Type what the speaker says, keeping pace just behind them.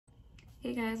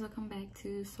Hey guys, welcome back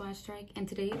to Swatch Strike, and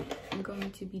today I'm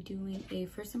going to be doing a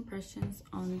first impressions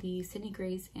on the Sydney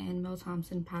Grace and Mel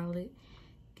Thompson palette,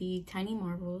 the Tiny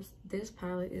Marvels. This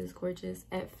palette is gorgeous.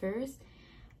 At first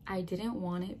I didn't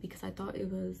want it because I thought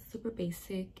it was super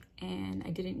basic and I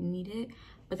didn't need it,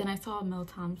 but then I saw Mel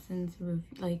Thompson's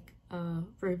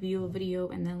review video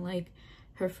and then like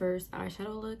her first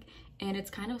eyeshadow look, and it's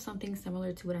kind of something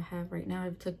similar to what I have right now. I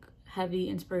took heavy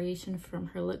inspiration from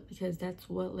her look because that's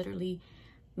what literally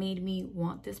made me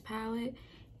want this palette,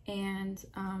 and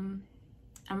I'm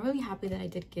really happy that I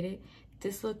did get it.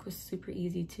 This look was super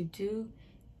easy to do,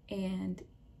 and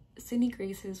Sydney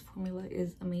Grace's formula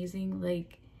is amazing.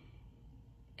 Like,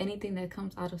 anything that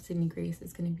comes out of Sydney Grace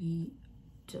is going to be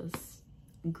just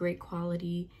great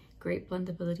quality, great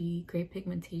blendability, great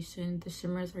pigmentation. The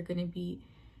shimmers are going to be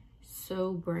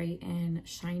so bright and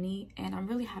shiny, and I'm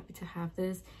really happy to have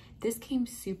this. This came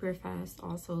super fast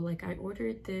also. Like, I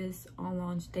ordered this on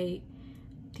launch date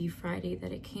the Friday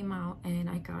that it came out, and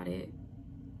I got it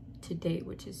today,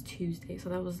 which is Tuesday. So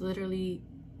that was literally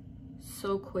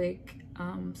so quick.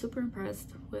 Super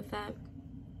impressed with that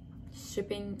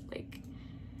shipping, like,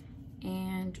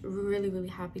 and really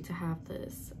happy to have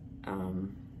this.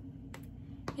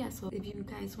 Yeah, so if you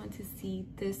guys want to see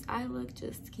this eye look,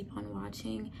 just keep on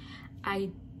watching. I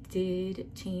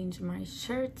did change my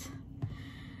shirt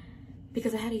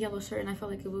because I had a yellow shirt and I felt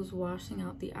like it was washing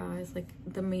out the eyes. Like,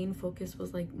 the main focus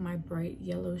was like my bright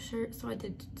yellow shirt, so I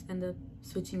did end up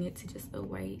switching it to just a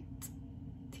white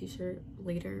t-shirt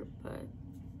later, but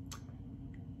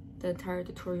the entire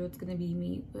tutorial is going to be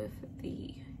me with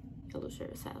the yellow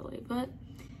shirt, sadly. But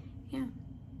yeah,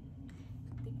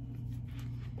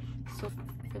 so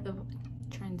for the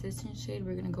transition shade,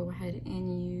 we're gonna go ahead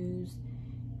and use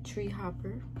Tree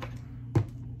Hopper,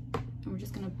 and we're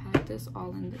just gonna pack this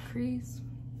all in the crease.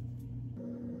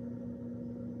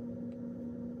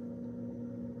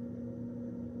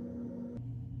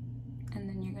 And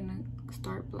then you're gonna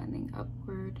start blending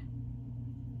upward.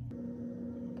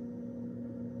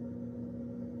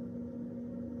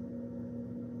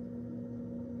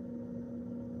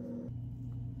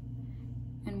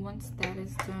 And once that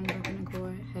is done, we're gonna go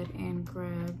ahead and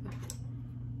grab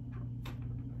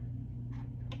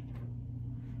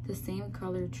the same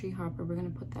color Tree Hopper. We're gonna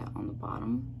put that on the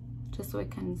bottom just so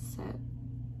it can set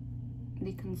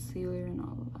the concealer and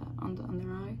all of that on the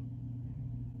under eye.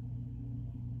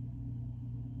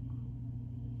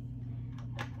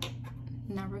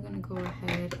 Now we're gonna go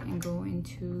ahead and go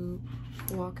into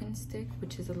Walking Stick,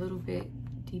 which is a little bit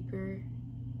deeper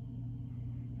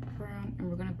brown, and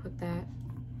we're gonna put that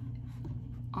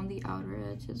on the outer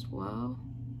edge as well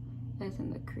as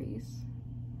in the crease,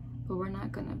 but we're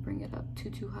not gonna bring it up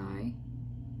too high.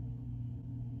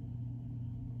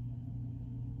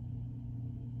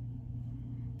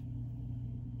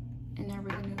 And now we're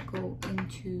gonna go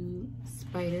into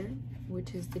Spider,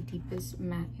 which is the deepest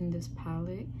matte in this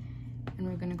palette, and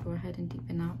we're gonna go ahead and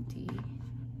deepen out the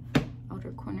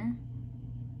outer corner.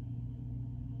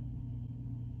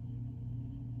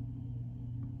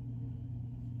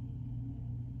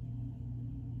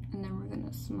 And then we're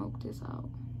gonna smoke this out.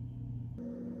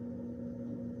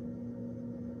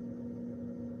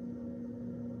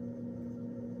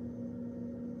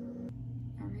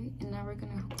 Alright, and now we're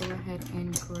gonna go ahead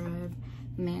and grab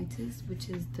Mantis, which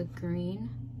is the green.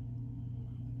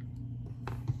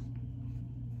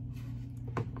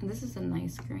 And this is a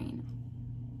nice green.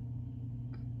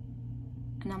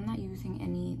 And I'm not using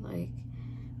any like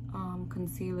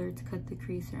concealer to cut the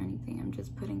crease or anything. I'm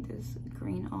just putting this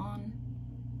green on.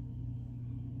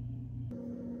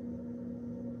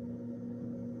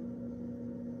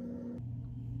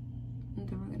 And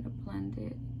then we're gonna blend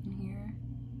it in here.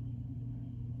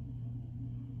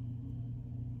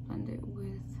 Blend it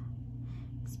with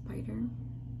Spider.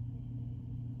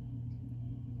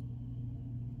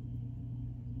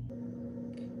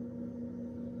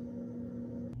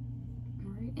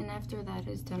 Alright, and after that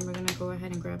is done, we're gonna go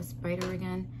ahead and grab a Spider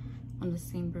again on the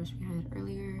same brush we had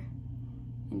earlier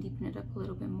and deepen it up a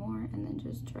little bit more, and then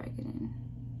just drag it in.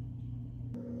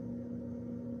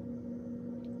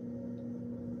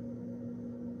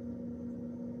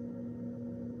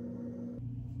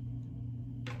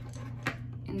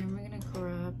 And then we're gonna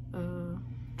grab a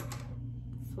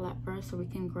flat brush so we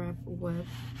can grab Web,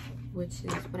 which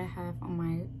is what I have on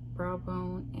my brow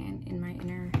bone and in my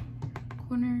inner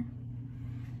corner.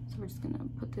 So we're just gonna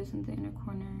put this in the inner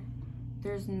corner.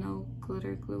 There's no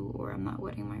glitter glue, or I'm not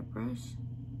wetting my brush.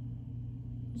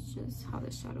 It's just how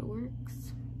the shadow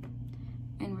works.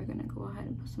 And we're gonna go ahead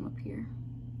and put some up here.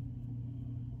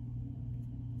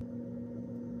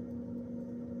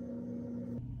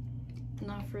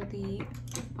 Now for the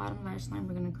bottom lash line,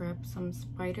 we're gonna grab some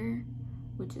Spider,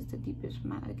 which is the deepest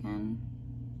matte again.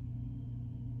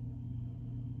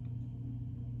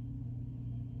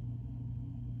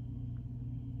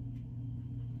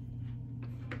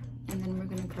 And then we're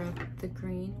gonna grab the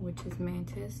green, which is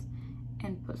Mantis,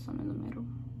 and put some in the middle.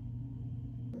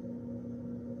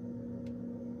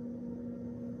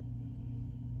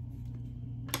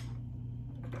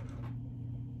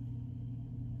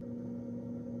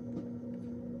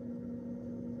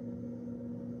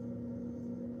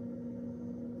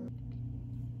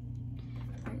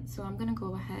 Alright, so I'm gonna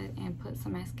go ahead and put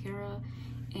some mascara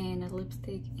and a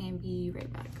lipstick and be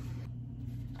right back.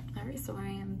 Alright, so I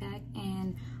am back,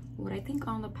 and what I think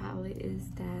on the palette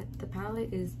is that the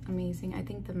palette is amazing. I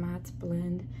think the mattes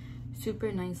blend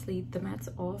super nicely. The mattes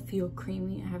all feel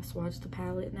creamy. I have swatched the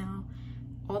palette now.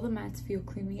 All the mattes feel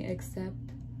creamy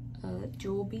except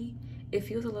Jewel Bee. It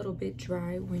feels a little bit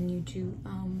dry when you do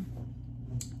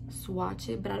swatch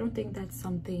it, but I don't think that's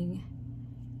something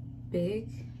big.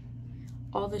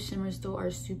 All the shimmers though are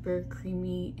super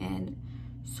creamy and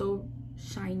so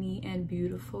shiny and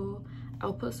beautiful.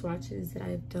 I'll put swatches that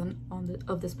I've done on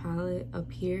of this palette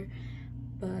up here,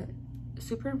 but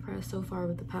super impressed so far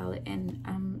with the palette, and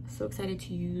I'm so excited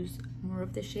to use more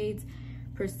of the shades,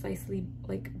 precisely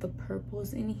like the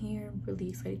purples in here. Really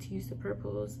excited to use the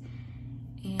purples.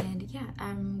 And yeah,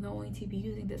 I'm going to be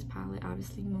using this palette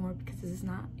obviously more because this is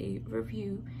not a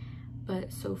review,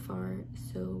 but so far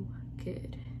so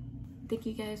good. Thank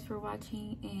you guys for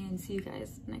watching, and see you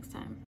guys next time.